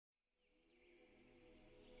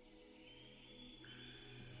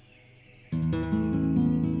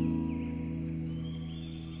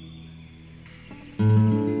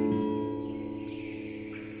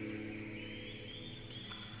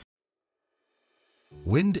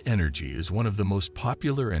Wind energy is one of the most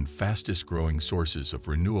popular and fastest-growing sources of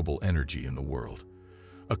renewable energy in the world.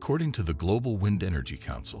 According to the Global Wind Energy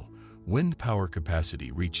Council, wind power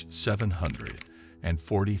capacity reached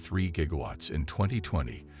 743 gigawatts in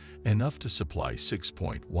 2020, enough to supply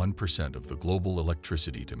 6.1% of the global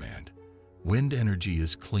electricity demand. Wind energy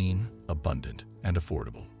is clean, abundant, and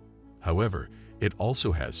affordable. However, it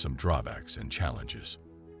also has some drawbacks and challenges.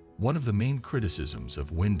 One of the main criticisms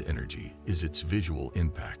of wind energy is its visual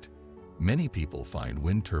impact. Many people find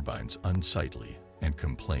wind turbines unsightly and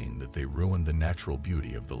complain that they ruin the natural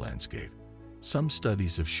beauty of the landscape. Some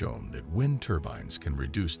studies have shown that wind turbines can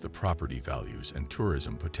reduce the property values and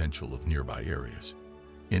tourism potential of nearby areas.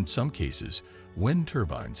 In some cases, wind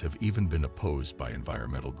turbines have even been opposed by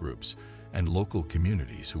environmental groups and local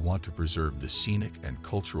communities who want to preserve the scenic and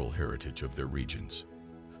cultural heritage of their regions.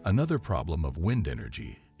 Another problem of wind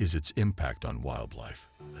energy is its impact on wildlife,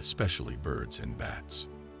 especially birds and bats.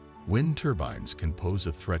 Wind turbines can pose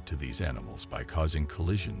a threat to these animals by causing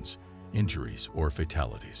collisions, injuries, or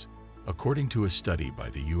fatalities. According to a study by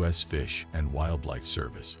the U.S. Fish and Wildlife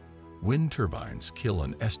Service, wind turbines kill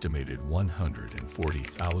an estimated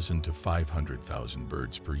 140,000 to 500,000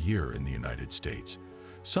 birds per year in the United States.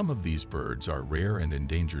 Some of these birds are rare and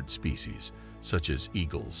endangered species, such as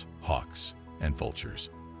eagles, hawks, and vultures.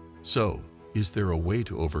 So, is there a way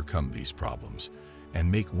to overcome these problems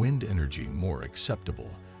and make wind energy more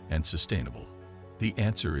acceptable and sustainable? The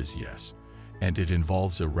answer is yes, and it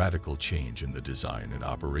involves a radical change in the design and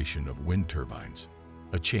operation of wind turbines.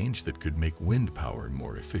 A change that could make wind power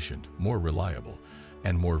more efficient, more reliable,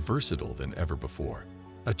 and more versatile than ever before.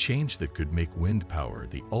 A change that could make wind power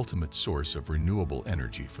the ultimate source of renewable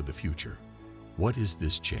energy for the future. What is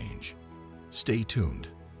this change? Stay tuned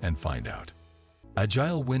and find out.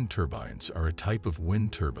 Agile wind turbines are a type of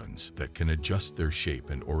wind turbines that can adjust their shape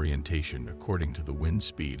and orientation according to the wind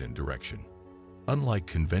speed and direction. Unlike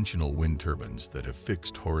conventional wind turbines that have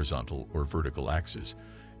fixed horizontal or vertical axes,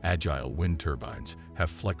 agile wind turbines have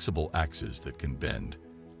flexible axes that can bend,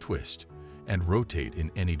 twist, and rotate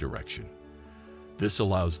in any direction. This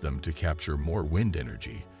allows them to capture more wind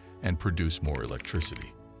energy and produce more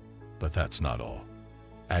electricity. But that's not all.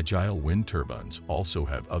 Agile wind turbines also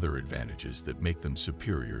have other advantages that make them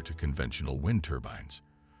superior to conventional wind turbines.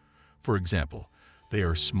 For example, they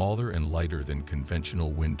are smaller and lighter than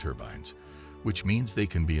conventional wind turbines, which means they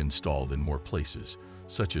can be installed in more places,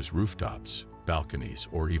 such as rooftops, balconies,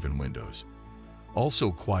 or even windows. Also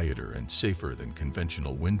quieter and safer than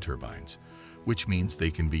conventional wind turbines, which means they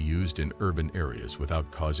can be used in urban areas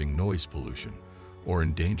without causing noise pollution or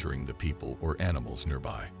endangering the people or animals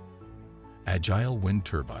nearby. Agile wind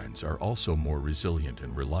turbines are also more resilient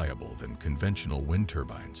and reliable than conventional wind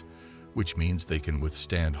turbines, which means they can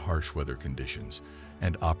withstand harsh weather conditions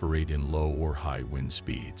and operate in low or high wind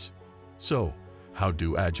speeds. So, how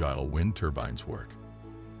do agile wind turbines work?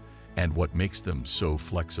 And what makes them so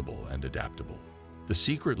flexible and adaptable? The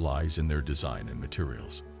secret lies in their design and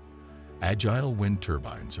materials. Agile wind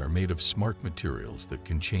turbines are made of smart materials that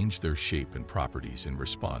can change their shape and properties in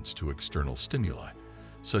response to external stimuli,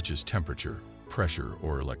 such as temperature, pressure,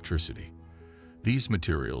 or electricity. These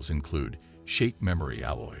materials include shape memory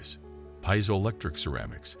alloys, piezoelectric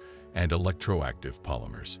ceramics, and electroactive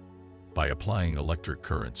polymers. By applying electric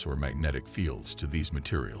currents or magnetic fields to these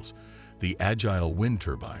materials, the agile wind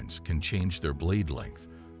turbines can change their blade length,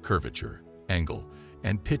 curvature, angle,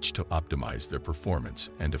 and pitch to optimize their performance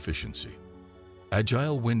and efficiency.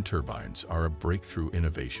 Agile wind turbines are a breakthrough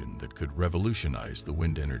innovation that could revolutionize the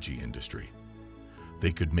wind energy industry.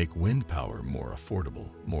 They could make wind power more affordable,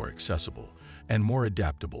 more accessible, and more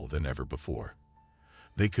adaptable than ever before.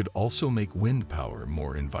 They could also make wind power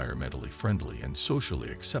more environmentally friendly and socially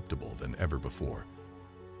acceptable than ever before.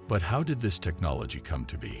 But how did this technology come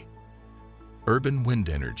to be? Urban wind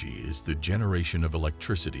energy is the generation of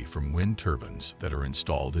electricity from wind turbines that are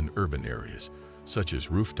installed in urban areas, such as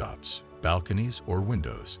rooftops, balconies, or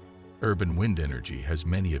windows. Urban wind energy has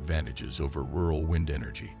many advantages over rural wind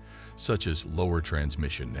energy, such as lower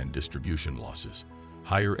transmission and distribution losses,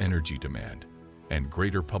 higher energy demand, and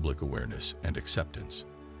greater public awareness and acceptance.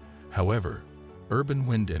 However, urban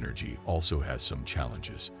wind energy also has some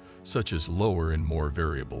challenges, such as lower and more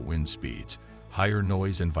variable wind speeds, higher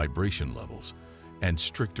noise and vibration levels, and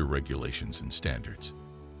stricter regulations and standards.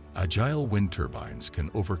 Agile wind turbines can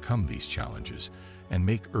overcome these challenges and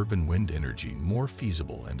make urban wind energy more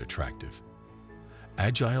feasible and attractive.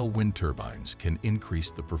 Agile wind turbines can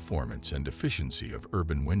increase the performance and efficiency of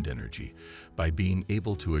urban wind energy by being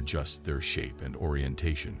able to adjust their shape and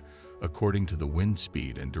orientation according to the wind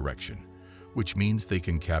speed and direction, which means they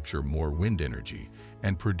can capture more wind energy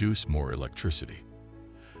and produce more electricity.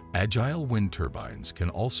 Agile wind turbines can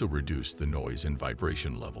also reduce the noise and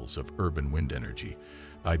vibration levels of urban wind energy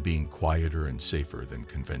by being quieter and safer than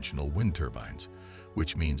conventional wind turbines,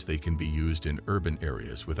 which means they can be used in urban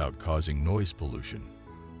areas without causing noise pollution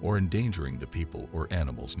or endangering the people or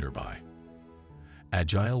animals nearby.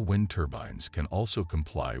 Agile wind turbines can also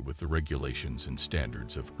comply with the regulations and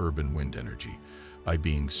standards of urban wind energy by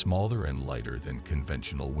being smaller and lighter than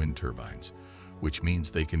conventional wind turbines, which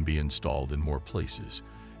means they can be installed in more places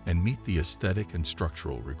and meet the aesthetic and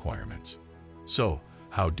structural requirements. So,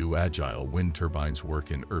 how do agile wind turbines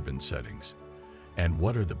work in urban settings? And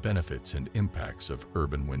what are the benefits and impacts of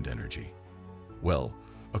urban wind energy? Well,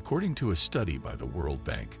 according to a study by the World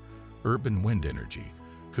Bank, urban wind energy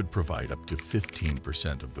could provide up to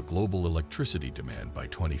 15% of the global electricity demand by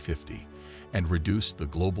 2050 and reduce the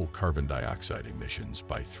global carbon dioxide emissions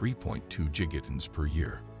by 3.2 gigatons per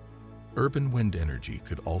year. Urban wind energy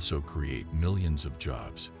could also create millions of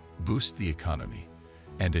jobs, boost the economy,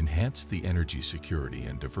 and enhance the energy security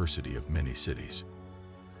and diversity of many cities.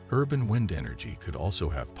 Urban wind energy could also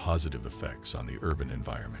have positive effects on the urban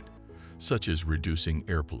environment, such as reducing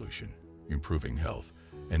air pollution, improving health,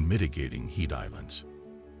 and mitigating heat islands.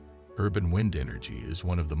 Urban wind energy is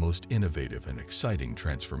one of the most innovative and exciting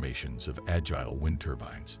transformations of agile wind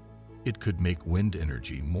turbines. It could make wind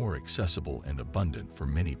energy more accessible and abundant for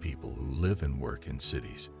many people who live and work in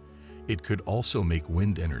cities. It could also make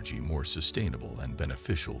wind energy more sustainable and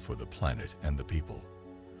beneficial for the planet and the people.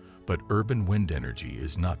 But urban wind energy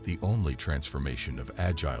is not the only transformation of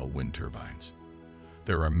agile wind turbines.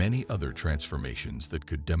 There are many other transformations that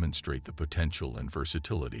could demonstrate the potential and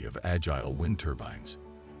versatility of agile wind turbines.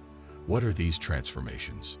 What are these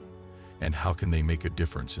transformations? And how can they make a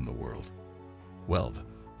difference in the world? Well,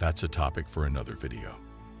 that's a topic for another video.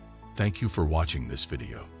 Thank you for watching this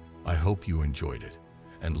video. I hope you enjoyed it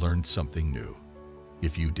and learned something new.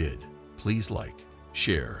 If you did, please like,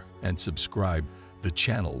 share, and subscribe the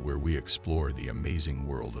channel where we explore the amazing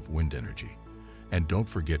world of wind energy. And don't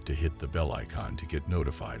forget to hit the bell icon to get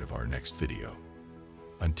notified of our next video.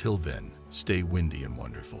 Until then, stay windy and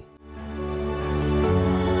wonderful.